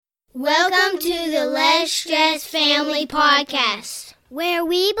Welcome to the Less Stress Family Podcast, where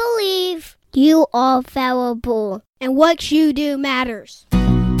we believe you are valuable and what you do matters.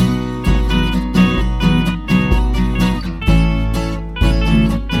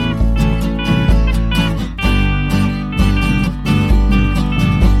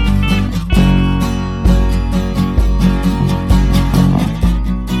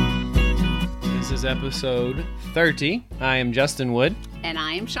 This is episode 30. I am Justin Wood. And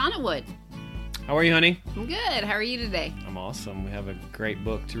I am Shauna Wood. How are you, honey? I'm good. How are you today? I'm awesome. We have a great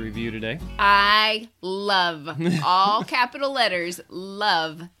book to review today. I love, all capital letters,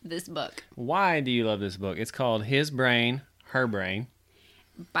 love this book. Why do you love this book? It's called His Brain, Her Brain.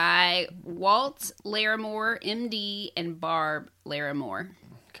 By Walt Larimore, MD, and Barb Larimore.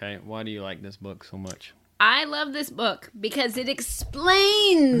 Okay, why do you like this book so much? I love this book because it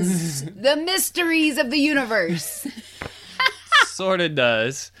explains the mysteries of the universe. Sort of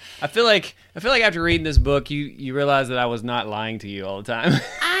does. I feel like after reading this book, you realize that I was not lying to you all the time.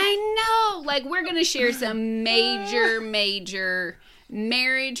 I know. Like, we're going to share some major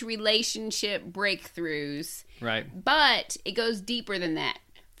marriage relationship breakthroughs. Right. But it goes deeper than that.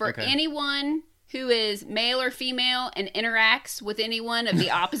 For anyone who is male or female and interacts with anyone of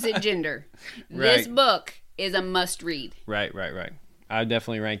the opposite gender, this book is a must-read. Right. I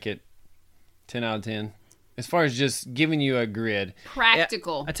definitely rank it 10 out of 10. As far as just giving you a grid.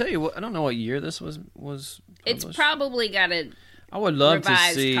 Practical. I tell you what, I don't know what year this was published. It's probably got a I would love to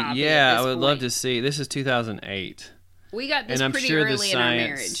see. copy Yeah, at this I would love point. to see. This is 2008. We got this And I'm pretty sure the early in our science-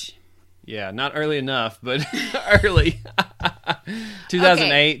 marriage. Yeah, not early enough, but early.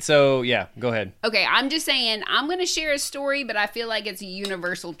 2008, so yeah, go ahead. Okay, I'm just saying, I'm going to share a story, but I feel like it's a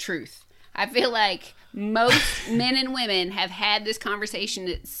universal truth. I feel like most men and women have had this conversation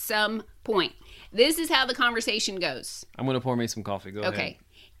at some point. This is how the conversation goes. I'm going to pour me some coffee. Go ahead.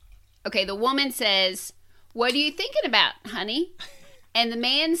 Okay, the woman says, "What are you thinking about, honey?" And the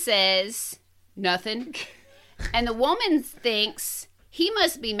man says, "Nothing." And the woman thinks, he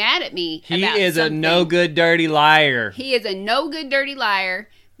must be mad at me He about is something. a no good, dirty liar. He is a no good, dirty liar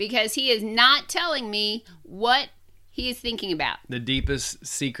because he is not telling me what he is thinking about. The deepest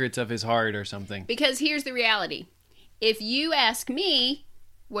secrets of his heart or something. Because here's the reality. If you ask me,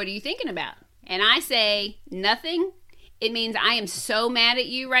 what are you thinking about? And I say, nothing, it means I am so mad at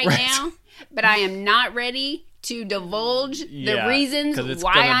you right now, but I am not ready to divulge the reasons 'cause it's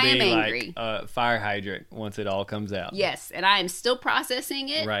why gonna I be am angry. like a fire hydrant once it all comes out. Yes, and I am still processing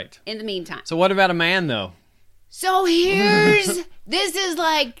it in the meantime. So what about a man, though? So here's, this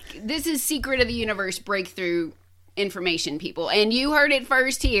is Secret of the Universe breakthrough information, people. And you heard it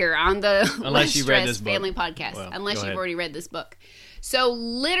first here on the Unless you read this book. Family Podcast. Well, unless go you've ahead. already read this book. So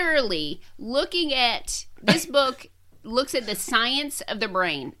literally, looking at this book looks at the science of the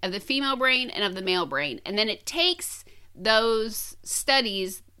brain, of the female brain and of the male brain. And then it takes those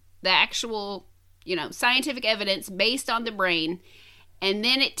studies, the actual, scientific evidence based on the brain, and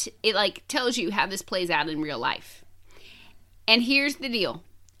then it like tells you how this plays out in real life. And here's the deal.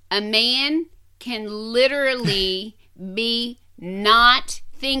 A man can literally be not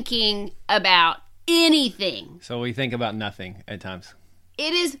thinking about anything. So we think about nothing at times.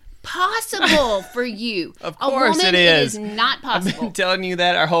 It is possible for you. Of course it it is. It is not I've possible. been telling you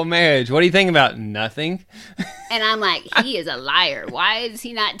that our whole marriage. What do you think about nothing? And I'm like, he is a liar. Why does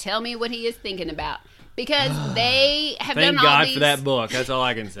he not tell me what he is thinking about? Because they have Thank done all God these... for that book. That's all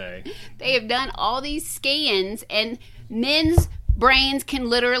I can say. They have done all these scans, and men's brains can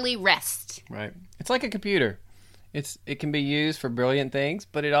literally rest. Right. It's like a computer. It can be used for brilliant things,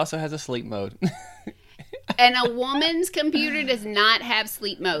 but it also has a sleep mode. And a woman's computer does not have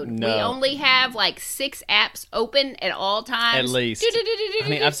sleep mode. No. We only have like 6 apps open at all times. At least. I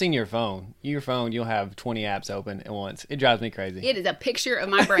mean, I've seen your phone. Your phone, you'll have 20 apps open at once. It drives me crazy. It is a picture of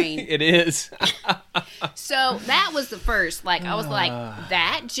my brain. It is. So that was the first. Like, I was like,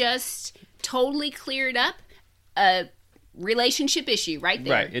 that just totally cleared up a relationship issue right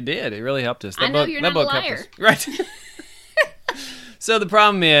there. Right. It did. It really helped us. I know you're not a liar. Right. So the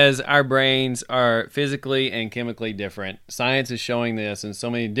problem is our brains are physically and chemically different. Science is showing this in so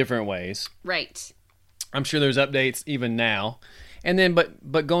many different ways. Right. I'm sure there's updates even now. And then,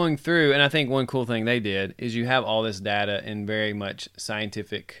 but going through, and I think one cool thing they did is you have all this data in very much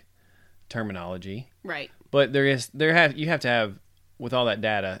scientific terminology. Right. But you have to have, with all that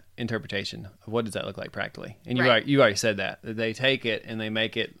data, interpretation of what does that look like practically. And you already said that they take it and they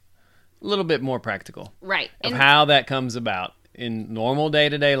make it a little bit more practical. Right. Of how that comes about in normal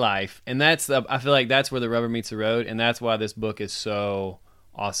day-to-day life. And I feel like that's where the rubber meets the road, and that's why this book is so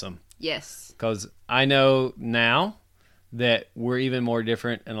awesome. Yes. Because I know now that we're even more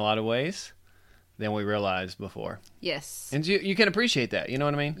different in a lot of ways than we realized before. Yes. And you can appreciate that. You know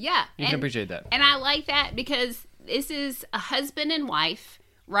what I mean? Yeah. You can appreciate that. And I like that because this is a husband and wife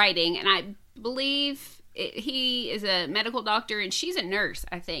writing, and I believe he is a medical doctor and she's a nurse,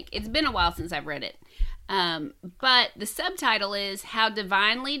 I think. It's been a while since I've read it. But the subtitle is How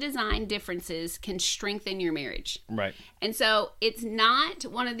Divinely Designed Differences Can Strengthen Your Marriage. Right. And so it's not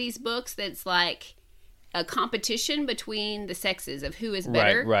one of these books that's like a competition between the sexes of who is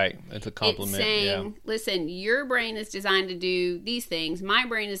better. Right. It's a compliment. It's saying, listen, your brain is designed to do these things. My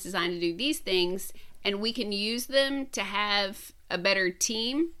brain is designed to do these things. And we can use them to have a better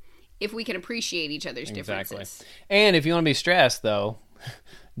team if we can appreciate each other's differences. And if you want to be stressed, though,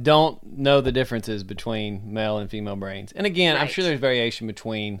 don't know the differences between male and female brains. And again, I'm sure there's variation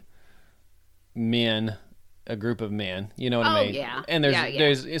between men, a group of men. You know what I mean? Yeah. And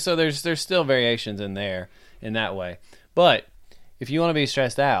there's still variations in there in that way. But if you want to be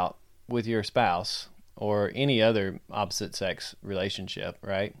stressed out with your spouse or any other opposite sex relationship,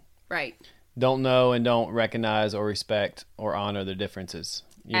 right? Right. Don't know and don't recognize or respect or honor the differences.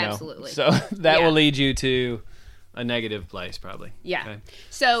 You know? Absolutely. So that will lead you to a negative place, probably. Yeah. Okay.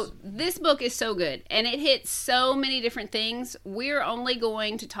 So this book is so good, and it hits so many different things. We're only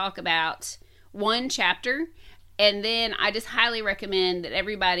going to talk about one chapter, and then I just highly recommend that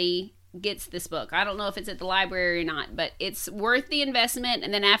everybody gets this book. I don't know if it's at the library or not, but it's worth the investment,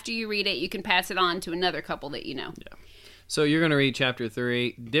 and then after you read it, you can pass it on to another couple that you know. Yeah. So you're going to read chapter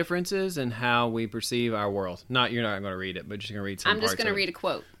 3, Differences in How We Perceive Our World. You're not going to read it, but you're going to read some I'm parts just going to of it. read a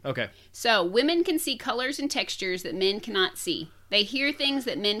quote. Okay. So, women can see colors and textures that men cannot see. They hear things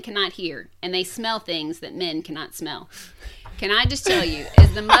that men cannot hear, and they smell things that men cannot smell. Can I just tell you,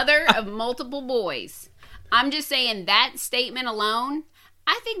 as the mother of multiple boys, I'm just saying that statement alone,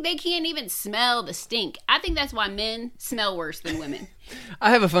 I think they can't even smell the stink. I think that's why men smell worse than women. I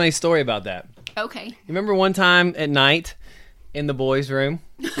have a funny story about that. Okay. You remember one time at night in the boys' room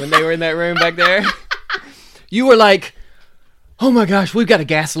when they were in that room back there? You were like, oh my gosh, we've got a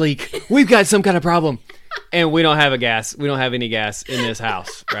gas leak. We've got some kind of problem. And we don't have any gas in this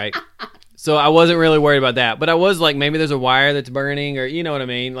house, right? So I wasn't really worried about that. But I was like, maybe there's a wire that's burning or you know what I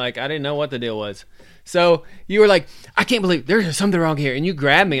mean? Like, I didn't know what the deal was. So you were like, I can't believe there's something wrong here. And you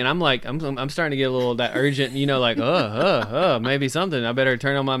grabbed me and I'm like, I'm starting to get a little that urgent, you know, like, maybe something. I better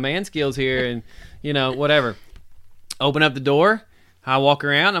turn on my man skills here and, you know, whatever. Open up the door. I walk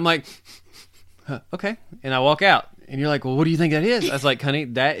around. I'm like, okay. And I walk out. And you're like, well, what do you think that is? I was like, honey,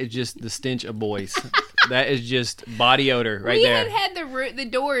 that is just the stench of boys. That is just body odor there. We had the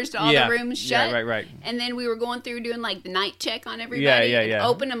doors to all the rooms shut. Yeah, right. And then we were going through doing like the night check on everybody. And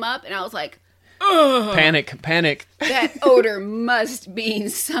open them up. And I was like, ugh. Panic. That odor must mean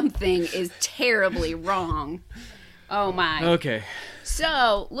something is terribly wrong. Oh, my. Okay.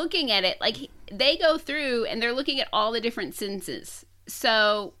 So, looking at it, like, they go through and they're looking at all the different senses.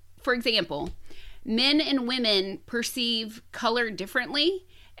 So, for example, men and women perceive color differently,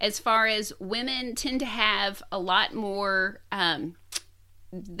 as far as women tend to have a lot more,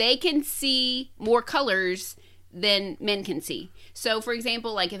 they can see more colors than men can see. So, for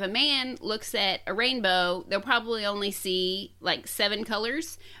example, like if a man looks at a rainbow, they'll probably only see like 7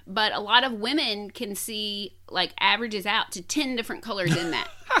 colors, but a lot of women can see like averages out to 10 different colors in that.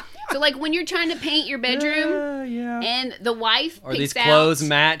 So, like when you're trying to paint your bedroom and the wife Or picks these clothes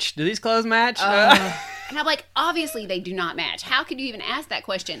match. Do these clothes match? And I'm like, obviously they do not match. How could you even ask that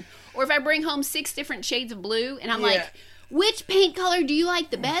question? Or if I bring home 6 different shades of blue and I'm like, which paint color do you like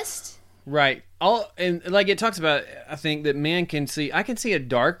the best? Right. And like it talks about, I think that men can see, I can see a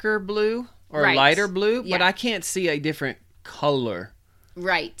darker blue or a lighter blue, but I can't see a different color.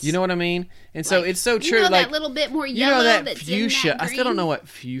 Right. You know what I mean? And so it's so true. You know like that little bit more yellow, you know that that's fuchsia. in that I still don't know what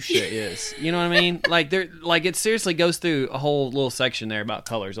fuchsia is. You know what I mean? Like it seriously goes through a whole little section there about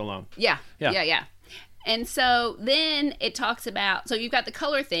colors alone. Yeah. And so then it talks about, so you've got the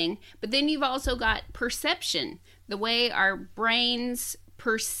color thing, but then you've also got perception, the way our brains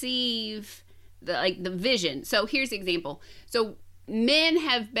perceive the vision. So here's the example. So men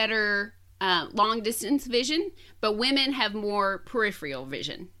have better long distance vision, but women have more peripheral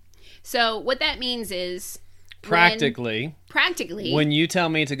vision. So what that means is practically when you tell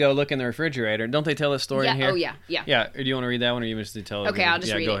me to go look in the refrigerator, don't they tell a story in here? Oh yeah. Or do you want to read that one, or you just tell it? Okay, I'll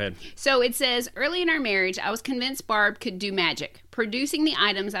just read it. Go ahead. So it says, early in our marriage, I was convinced Barb could do magic, producing the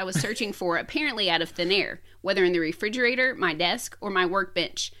items I was searching for apparently out of thin air, whether in the refrigerator, my desk, or my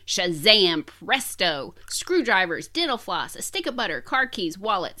workbench. Shazam, presto, screwdrivers, dental floss, a stick of butter, car keys,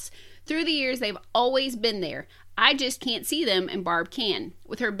 wallets. Through the years, they've always been there. I just can't see them, and Barb can.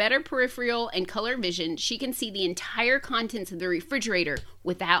 With her better peripheral and color vision, she can see the entire contents of the refrigerator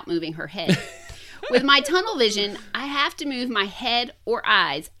without moving her head. With my tunnel vision, I have to move my head or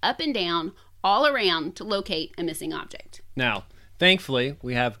eyes up and down all around to locate a missing object. Now, thankfully,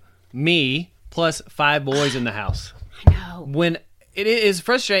 we have me plus 5 boys in the house. I know. When it is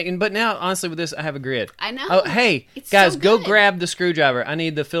frustrating, but now, honestly, with this, I have a grid. I know. Oh, hey, It's guys, so go good. grab the screwdriver. I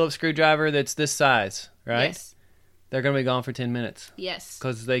need the Phillips screwdriver that's this size, right? Yes. They're going to be gone for 10 minutes Yes.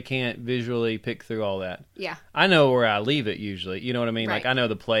 because they can't visually pick through all that. Yeah. I know where I leave it usually. You know what I mean? Right. Like, I know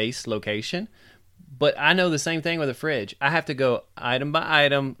the place, location. But I know the same thing with a fridge. I have to go item by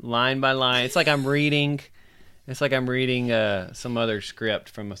item, line by line. It's like I'm reading. It's like I'm reading some other script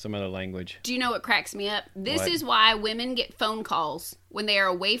from some other language. Do you know what cracks me up? This What? is why women get phone calls when they are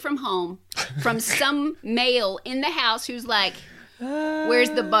away from home from some male in the house who's like, where's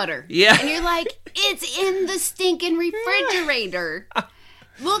the butter? Yeah. And you're like, it's in the stinking refrigerator.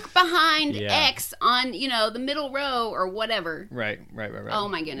 Look behind Yeah. X on, the middle row or whatever. Right. Oh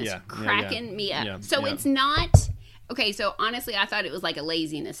my goodness. Yeah, Cracking me up. Yeah, So yeah. it's not. Okay, so honestly, I thought it was like a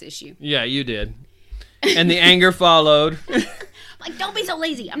laziness issue. Yeah, you did. And the anger followed. Like, don't be so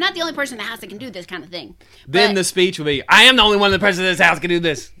lazy. I'm not the only person in the house that can do this kind of thing. Then But- the speech will be, I am the only one in the person in this house can do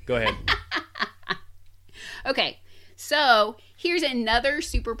this. Go ahead. Okay, so here's another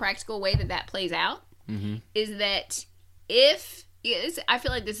super practical way that plays out is that I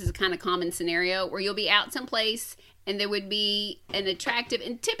feel like this is a kind of common scenario where you'll be out someplace and there would be an attractive,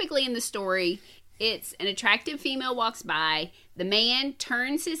 and typically in the story, it's an attractive female walks by, the man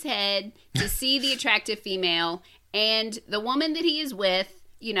turns his head to see the attractive female, and the woman that he is with,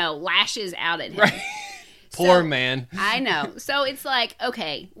 lashes out at him. Right. Poor So- man. I know. So it's like,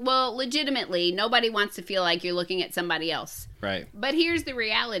 okay, well, legitimately, nobody wants to feel like you're looking at somebody else. Right. But here's the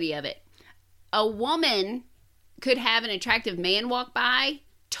reality of it. A woman could have an attractive man walk by,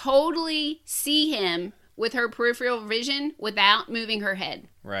 totally see him with her peripheral vision without moving her head.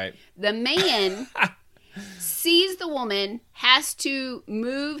 Right. The man sees the woman, has to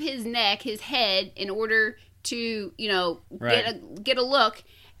move his neck, his head, in order to, Right. get a look.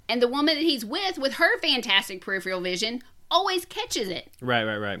 And the woman that he's with her fantastic peripheral vision, always catches it. Right.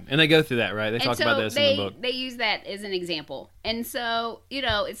 And they go through that, right? They talk about this in the book. They use that as an example. And so,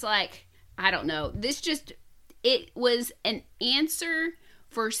 it's like, I don't know. It was an answer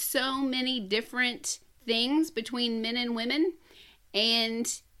for so many different things between men and women.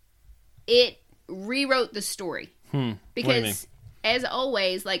 And it rewrote the story. What do you mean? Because, as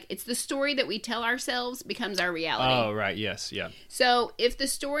always, like, it's the story that we tell ourselves becomes our reality. Oh, right. Yes. Yeah. So if the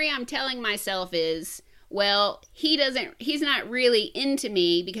story I'm telling myself is, well, he's not really into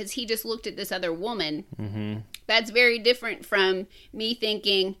me because he just looked at this other woman, that's very different from me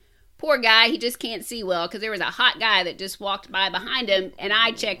thinking, poor guy, he just can't see well because there was a hot guy that just walked by behind him and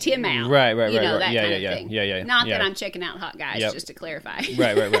I checked him out. Right. That Yeah, kind yeah, of yeah. thing. Yeah. Not that Yeah. I'm checking out hot guys, Yep. just to clarify.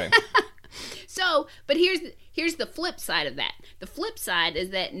 Right. So, but here's the flip side of that. The flip side is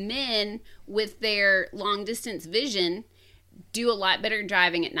that men with their long distance vision do a lot better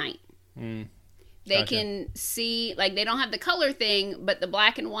driving at night. They Gotcha. can see, like, they don't have the color thing, but the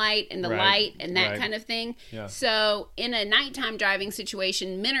black and white and the Right, light and that right. kind of thing. Yeah. So, in a nighttime driving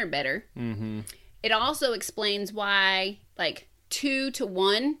situation, men are better. It also explains why, like,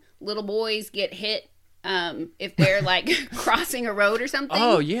 2-to-1 little boys get hit if they're like crossing a road or something.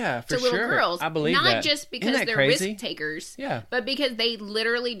 Oh, yeah, for to little sure. girls. I believe Not that. just Isn't because that they're crazy? risk takers, Yeah. but because they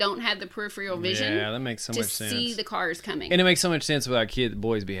literally don't have the peripheral vision Yeah, that makes so to much sense. see the cars coming. And it makes so much sense with our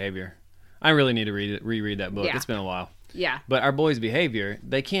boys' behavior. I really need to reread that book. Yeah. It's been a while. Yeah. But our boys' behavior,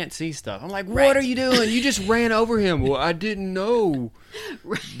 they can't see stuff. I'm like, what Right. are you doing? You just ran over him. Well, I didn't know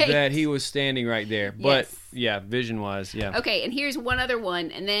Right. that he was standing right there. But Yes. yeah, vision-wise, yeah. Okay, and here's one other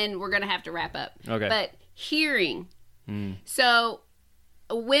one, and then we're going to have to wrap up. Okay. But hearing. So,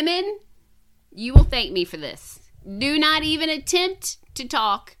 women, you will thank me for this. Do not even attempt to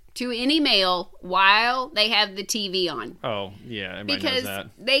talk to any male while they have the TV on. Oh, yeah, everybody Because knows that.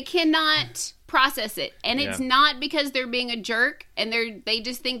 they cannot process it. And it's Yeah. not because they're being a jerk and they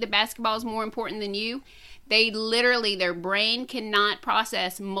just think that basketball is more important than you. They literally, their brain cannot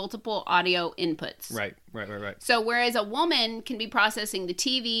process multiple audio inputs. Right. So whereas a woman can be processing the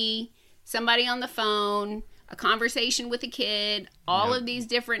TV, somebody on the phone, a conversation with a kid, all Yep. of these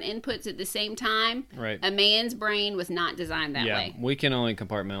different inputs at the same time, Right. a man's brain was not designed that Yeah, way. we can only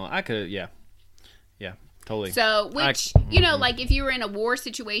compartmentalize. I could, yeah, totally. So, which, like if you were in a war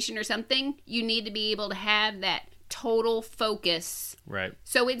situation or something, you need to be able to have that total focus. Right,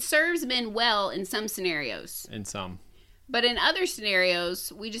 So it serves men well in some scenarios. in some. But in other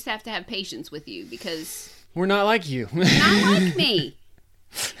scenarios, we just have to have patience with you because We're not like you. Not like me.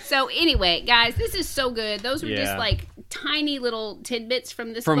 So anyway, guys, this is so good. Those were just like tiny little tidbits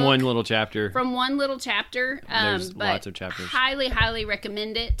from this book. From one little chapter. From one little chapter. There's but lots of chapters. Highly, highly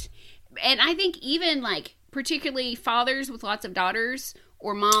recommend it. And I think even like particularly fathers with lots of daughters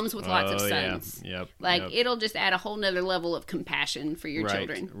or moms with lots of sons. Yeah. Yep. Like it'll just add a whole nother level of compassion for your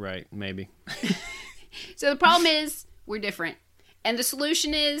children. Right. Maybe. So the problem is we're different. And the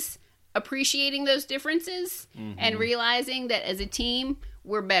solution is appreciating those differences and realizing that as a team,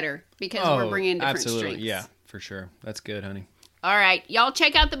 we're better because we're bringing different strengths. Yeah, for sure. That's good, honey. All right. Y'all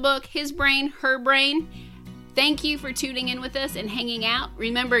check out the book, His Brain, Her Brain. Thank you for tuning in with us and hanging out.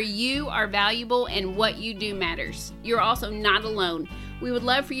 Remember, you are valuable and what you do matters. You're also not alone. We would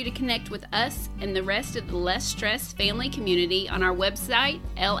love for you to connect with us and the rest of the Less Stress family community on our website,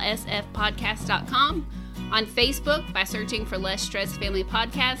 lsfpodcast.com, on Facebook by searching for Less Stress Family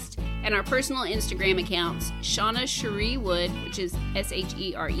Podcast, and our personal Instagram accounts, Shauna Sheree Wood, which is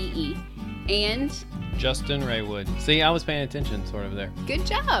Sheree, and Justin Raywood. See, I was paying attention sort of there. good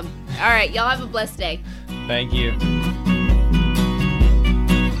job. All right, y'all have a blessed day. Thank you.